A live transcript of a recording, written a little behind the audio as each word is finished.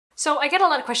So I get a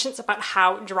lot of questions about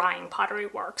how drying pottery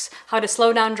works, how to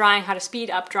slow down drying, how to speed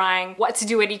up drying, what to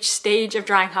do at each stage of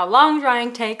drying, how long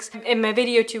drying takes. In my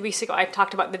video 2 weeks ago, I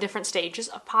talked about the different stages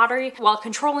of pottery, while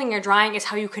controlling your drying is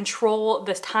how you control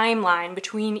the timeline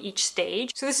between each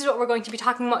stage. So this is what we're going to be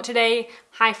talking about today.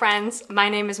 Hi friends, my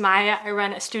name is Maya. I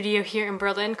run a studio here in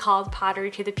Berlin called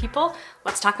Pottery to the People.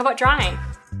 Let's talk about drying.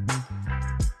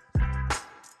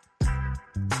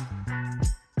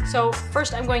 So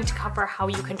first I'm going to cover how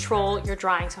you control your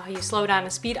drying, so how you slow down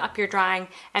and speed up your drying,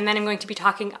 and then I'm going to be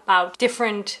talking about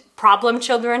different problem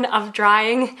children of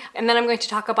drying, and then I'm going to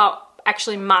talk about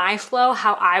actually my flow,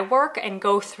 how I work and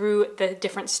go through the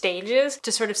different stages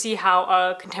to sort of see how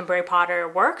a contemporary potter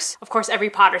works. Of course, every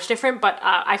potter is different, but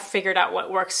I figured out what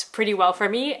works pretty well for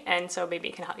me, and so maybe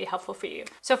it can be helpful for you.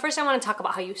 So first I want to talk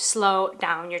about how you slow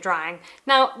down your drying.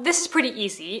 Now, this is pretty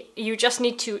easy. You just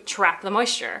need to trap the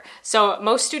moisture. So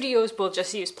most studios will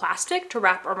just use plastic to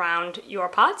wrap around your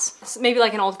pots. Maybe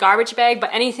like an old garbage bag,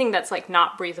 but anything that's like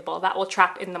not breathable, that will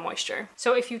trap in the moisture.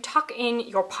 So if you tuck in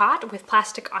your pot with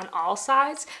plastic on all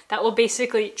sides, that will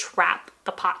basically trap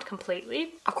the pot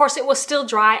completely. Of course, it will still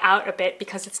dry out a bit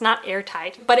because it's not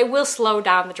airtight, but it will slow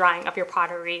down the drying of your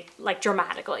pottery like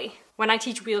dramatically. When I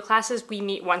teach wheel classes, we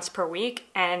meet once per week,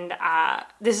 and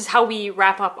this is how we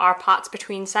wrap up our pots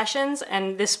between sessions,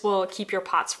 and this will keep your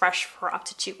pots fresh for up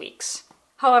to 2 weeks.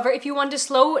 However, if you want to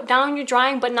slow down your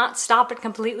drying but not stop it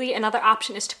completely, another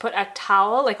option is to put a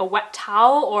towel, like a wet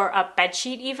towel or a bed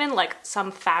sheet even, like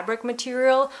some fabric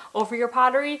material over your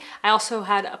pottery. I also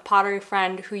had a pottery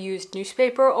friend who used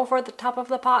newspaper over the top of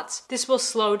the pots. This will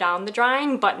slow down the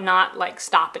drying but not like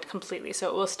stop it completely, so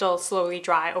it will still slowly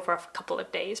dry over a couple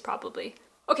of days probably.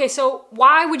 Okay, so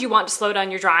why would you want to slow down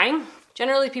your drying?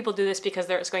 Generally, people do this because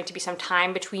there's going to be some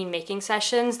time between making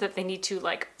sessions that they need to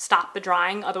like stop the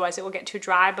drying, otherwise it will get too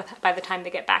dry by the time they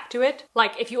get back to it.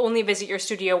 Like if you only visit your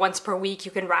studio once per week,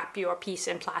 you can wrap your piece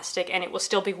in plastic and it will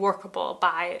still be workable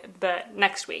by the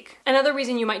next week. Another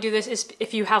reason you might do this is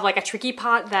if you have like a tricky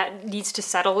pot that needs to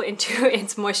settle into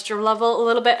its moisture level a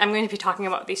little bit. I'm going to be talking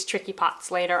about these tricky pots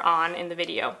later on in the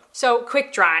video. So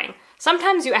quick drying.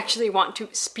 Sometimes you actually want to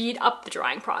speed up the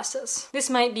drying process. This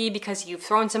might be because you've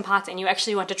thrown some pots and you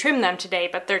actually want to trim them today,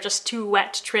 but they're just too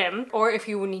wet to trim. Or if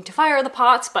you need to fire the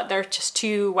pots, but they're just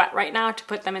too wet right now to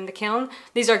put them in the kiln.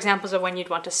 These are examples of when you'd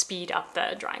want to speed up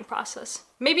the drying process.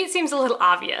 Maybe it seems a little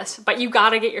obvious, but you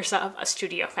gotta get yourself a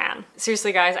studio fan.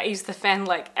 Seriously guys, I use the fan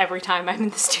like every time I'm in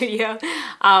the studio.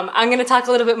 I'm gonna talk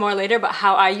a little bit more later about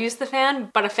how I use the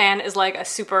fan, but a fan is like a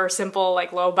super simple,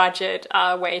 like low budget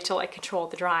way to like control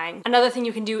the drying. Another thing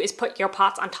you can do is put your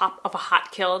pots on top of a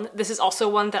hot kiln. This is also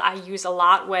one that I use a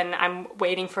lot when I'm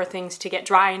waiting for things to get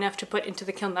dry enough to put into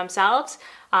the kiln themselves.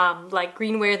 Like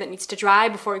greenware that needs to dry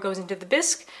before it goes into the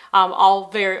bisque. I'll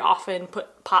very often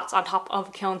put pots on top of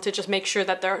a kiln to just make sure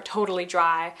that they're totally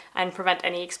dry and prevent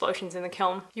any explosions in the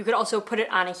kiln. You could also put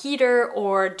it on a heater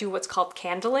or do what's called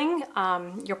candling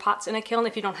your pots in a kiln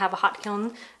if you don't have a hot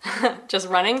kiln just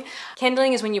running.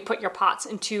 Candling is when you put your pots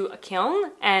into a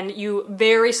kiln and you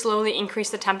very slowly increase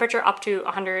the temperature up to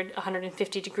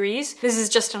 100-150 degrees. This is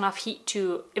just enough heat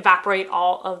to evaporate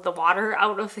all of the water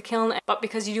out of the kiln, but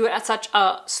because you do it at such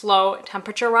a slow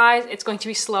temperature rise, it's going to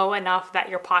be slow enough that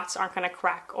your pots aren't going to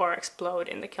crack or explode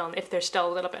in the kiln if there's still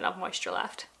a little bit of moisture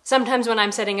left. Sometimes when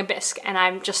I'm setting a bisque and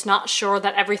I'm just not sure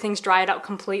that everything's dried out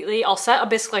completely, I'll set a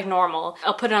bisque like normal.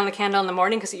 I'll put it on the candle in the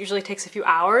morning because it usually takes a few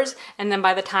hours, and then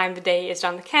by the time the day is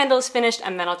done, the candle is finished,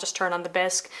 and then I'll just turn on the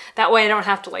bisque. That way I don't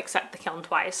have to like set the kiln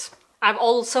twice. I've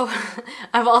also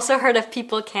heard of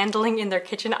people candling in their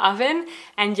kitchen oven,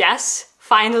 and yes,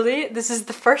 finally, this is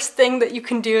the first thing that you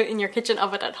can do in your kitchen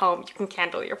oven at home. You can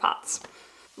candle your pots.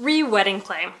 Re-wetting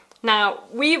clay. Now,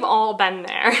 we've all been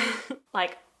there.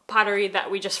 Like pottery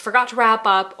that we just forgot to wrap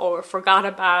up or forgot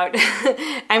about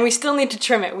and we still need to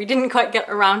trim it. We didn't quite get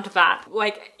around to that.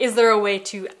 Like, is there a way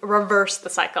to reverse the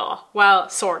cycle? Well,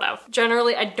 sort of.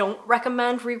 Generally, I don't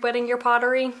recommend re-wetting your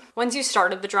pottery. Once you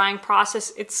started the drying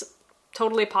process, it's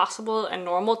totally possible and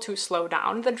normal to slow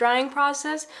down the drying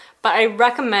process, but I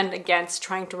recommend against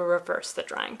trying to reverse the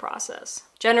drying process.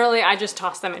 Generally, I just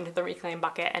toss them into the reclaim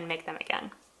bucket and make them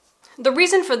again. The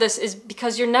reason for this is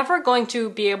because you're never going to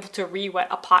be able to re-wet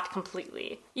a pot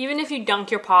completely. Even if you dunk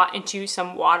your pot into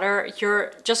some water,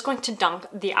 you're just going to dunk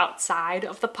the outside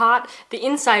of the pot. The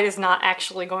inside is not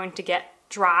actually going to get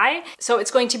dry, so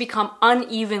it's going to become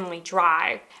unevenly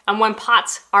dry. And when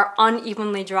pots are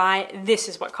unevenly dry, this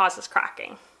is what causes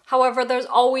cracking. However, there's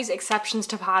always exceptions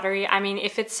to pottery. I mean,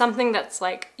 if it's something that's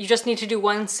like, you just need to do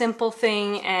one simple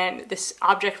thing and this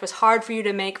object was hard for you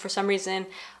to make for some reason,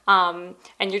 and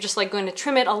you're just like going to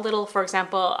trim it a little, for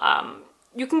example,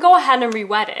 you can go ahead and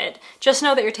re-wet it. Just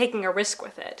know that you're taking a risk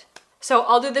with it. So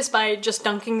I'll do this by just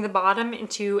dunking the bottom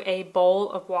into a bowl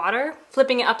of water,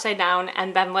 flipping it upside down,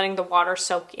 and then letting the water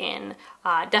soak in.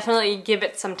 Definitely give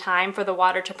it some time for the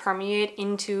water to permeate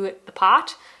into the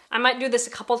pot. I might do this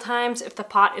a couple times if the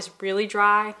pot is really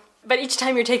dry, but each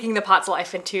time you're taking the pot's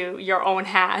life into your own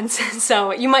hands,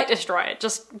 so you might destroy it,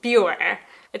 just be aware.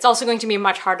 It's also going to be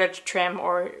much harder to trim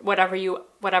or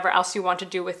whatever else you want to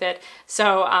do with it.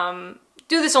 So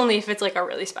do this only if it's like a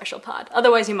really special pot.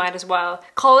 Otherwise you might as well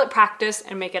call it practice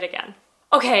and make it again.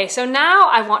 Okay, so now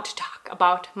I want to talk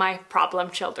about my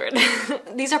problem children.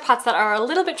 These are pots that are a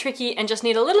little bit tricky and just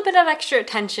need a little bit of extra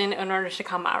attention in order to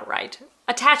come out right.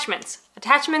 Attachments.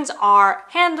 Attachments are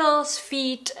handles,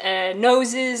 feet,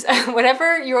 noses,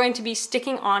 whatever you're going to be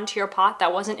sticking onto your pot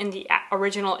that wasn't in the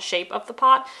original shape of the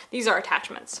pot. These are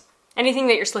attachments. Anything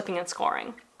that you're slipping and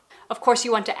scoring. Of course,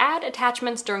 you want to add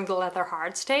attachments during the leather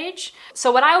hard stage. So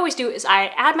what I always do is I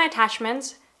add my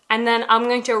attachments and then I'm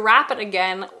going to wrap it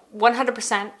again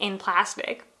 100% in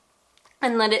plastic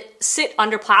and let it sit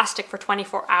under plastic for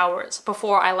 24 hours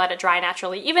before I let it dry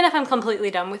naturally. Even if I'm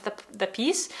completely done with the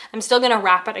piece, I'm still gonna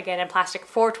wrap it again in plastic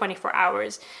for 24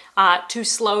 hours to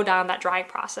slow down that drying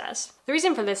process. The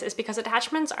reason for this is because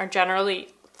attachments are generally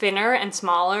thinner and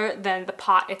smaller than the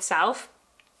pot itself.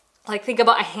 Like, think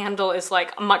about a handle is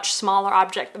like a much smaller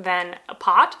object than a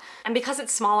pot. And because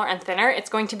it's smaller and thinner, it's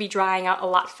going to be drying out a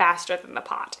lot faster than the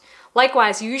pot.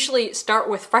 Likewise, you usually start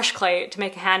with fresh clay to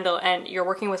make a handle and you're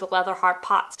working with a leather hard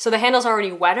pot. So the handle's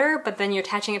already wetter, but then you're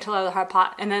attaching it to a leather hard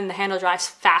pot and then the handle dries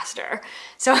faster.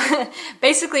 So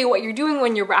basically what you're doing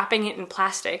when you're wrapping it in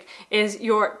plastic is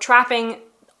you're trapping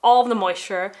all of the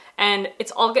moisture, and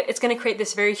it's gonna create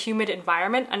this very humid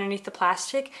environment underneath the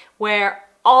plastic where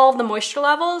all of the moisture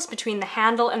levels between the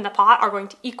handle and the pot are going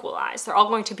to equalize. They're all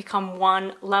going to become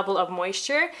one level of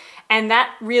moisture, and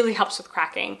that really helps with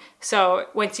cracking. So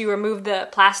once you remove the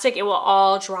plastic, it will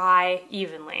all dry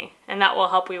evenly, and that will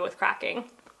help you with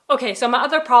cracking. Okay, so my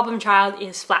other problem child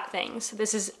is flat things.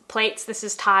 This is plates, this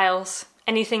is tiles,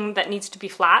 anything that needs to be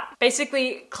flat.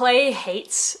 Basically, clay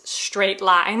hates straight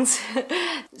lines.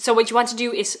 So what you want to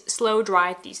do is slow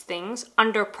dry these things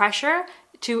under pressure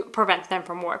to prevent them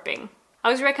from warping. I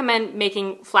always recommend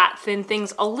making flat, thin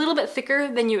things a little bit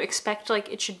thicker than you expect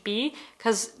like it should be,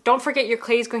 because don't forget your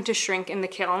clay is going to shrink in the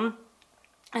kiln.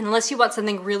 And unless you want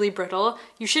something really brittle,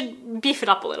 you should beef it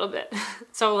up a little bit.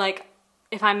 So like,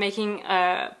 if I'm making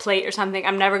a plate or something,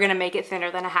 I'm never gonna make it thinner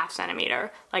than a ½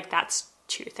 centimeter. Like, that's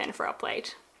too thin for a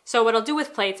plate. So what I'll do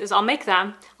with plates is I'll make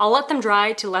them, I'll let them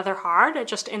dry to leather hard,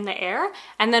 just in the air,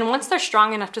 and then once they're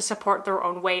strong enough to support their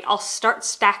own weight, I'll start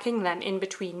stacking them in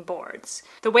between boards.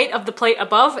 The weight of the plate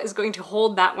above is going to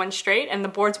hold that one straight, and the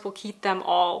boards will keep them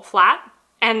all flat.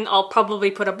 And I'll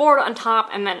probably put a board on top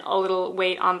and then a little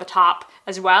weight on the top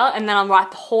as well, and then I'll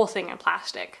wrap the whole thing in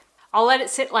plastic. I'll let it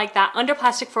sit like that under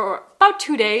plastic for about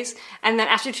 2 days, and then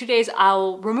after 2 days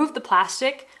I'll remove the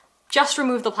plastic. Just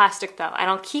remove the plastic though, and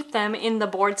I'll keep them in the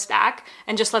board stack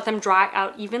and just let them dry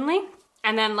out evenly.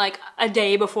 And then like a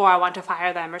day before I want to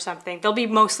fire them or something, they'll be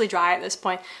mostly dry at this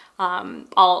point.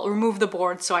 I'll remove the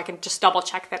board so I can just double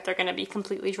check that they're gonna be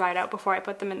completely dried out before I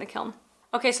put them in the kiln.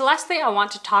 Okay, so lastly I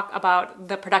want to talk about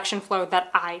the production flow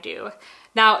that I do.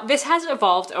 Now this has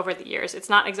evolved over the years. It's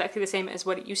not exactly the same as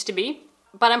what it used to be,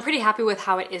 but I'm pretty happy with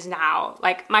how it is now.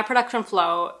 Like, my production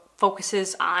flow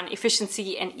focuses on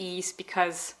efficiency and ease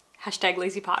because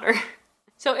 #LazyPotter.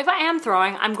 So if I am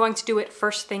throwing, I'm going to do it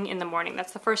first thing in the morning.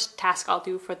 That's the first task I'll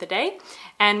do for the day.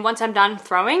 And once I'm done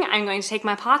throwing, I'm going to take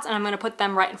my pots and I'm going to put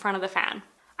them right in front of the fan.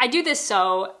 I do this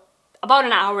so about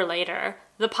an hour later,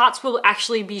 the pots will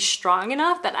actually be strong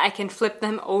enough that I can flip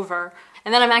them over.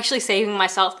 And then I'm actually saving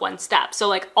myself one step. So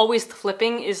like, always the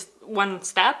flipping is one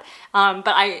step, but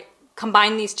I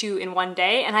combine these two in one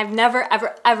day, and I've never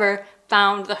ever ever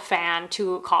found the fan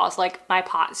to cause like my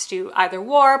pots to either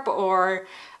warp or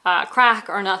crack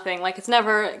or nothing. Like, it's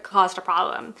never caused a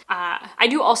problem. I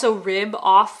do also rib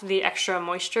off the extra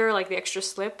moisture, like the extra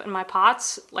slip in my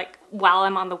pots, like while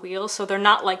I'm on the wheel, so they're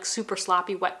not like super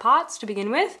sloppy wet pots to begin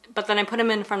with, but then I put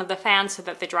them in front of the fan so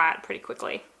that they dry out pretty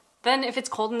quickly. Then if it's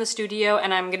cold in the studio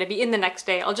and I'm gonna be in the next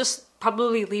day, I'll just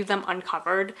probably leave them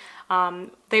uncovered.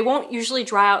 They won't usually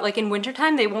dry out, like in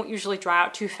wintertime, they won't usually dry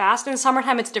out too fast. In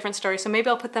summertime, it's a different story. So maybe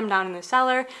I'll put them down in the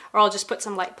cellar, or I'll just put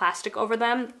some light plastic over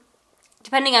them,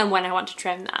 depending on when I want to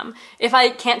trim them. If I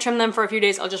can't trim them for a few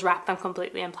days, I'll just wrap them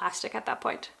completely in plastic at that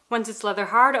point. Once it's leather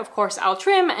hard, of course, I'll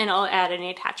trim and I'll add any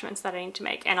attachments that I need to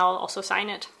make, and I'll also sign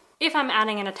it. If I'm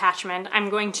adding an attachment, I'm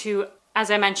going to,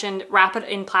 as I mentioned, wrap it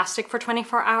in plastic for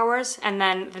 24 hours, and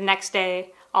then the next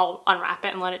day I'll unwrap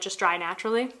it and let it just dry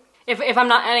naturally. If I'm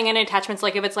not adding any attachments,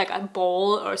 like if it's like a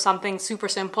bowl or something super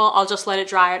simple, I'll just let it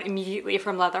dry out immediately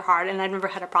from leather hard, and I've never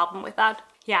had a problem with that.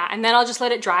 Yeah, and then I'll just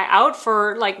let it dry out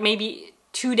for like maybe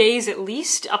 2 days at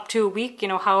least, up to a week, you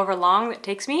know, however long it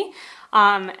takes me.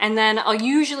 And then I'll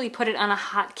usually put it on a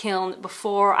hot kiln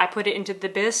before I put it into the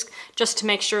bisque, just to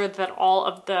make sure that all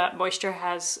of the moisture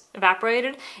has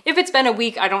evaporated. If it's been a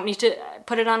week, I don't need to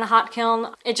put it on a hot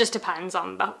kiln. It just depends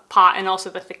on the pot and also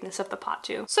the thickness of the pot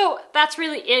too. So that's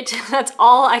really it. That's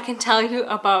all I can tell you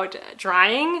about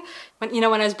drying. When I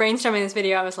was brainstorming this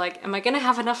video, I was like, am I gonna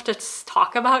have enough to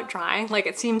talk about drying? Like,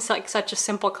 it seems like such a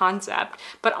simple concept,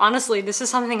 but honestly, this is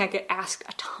something I get asked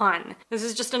a ton. This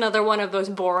is just another one of those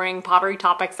boring pottery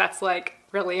topics that's like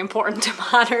really important to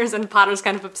potters and potters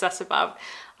kind of obsess about.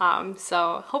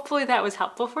 So hopefully that was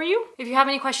helpful for you. If you have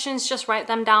any questions, just write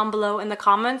them down below in the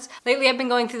comments. Lately, I've been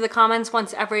going through the comments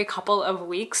once every couple of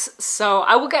weeks, so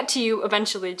I will get to you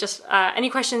eventually. Just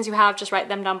any questions you have, just write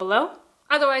them down below.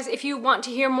 Otherwise, if you want to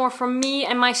hear more from me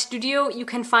and my studio, you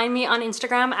can find me on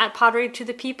Instagram at Pottery to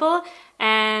the People.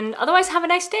 And otherwise, have a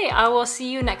nice day. I will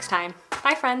see you next time.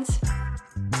 Bye, friends.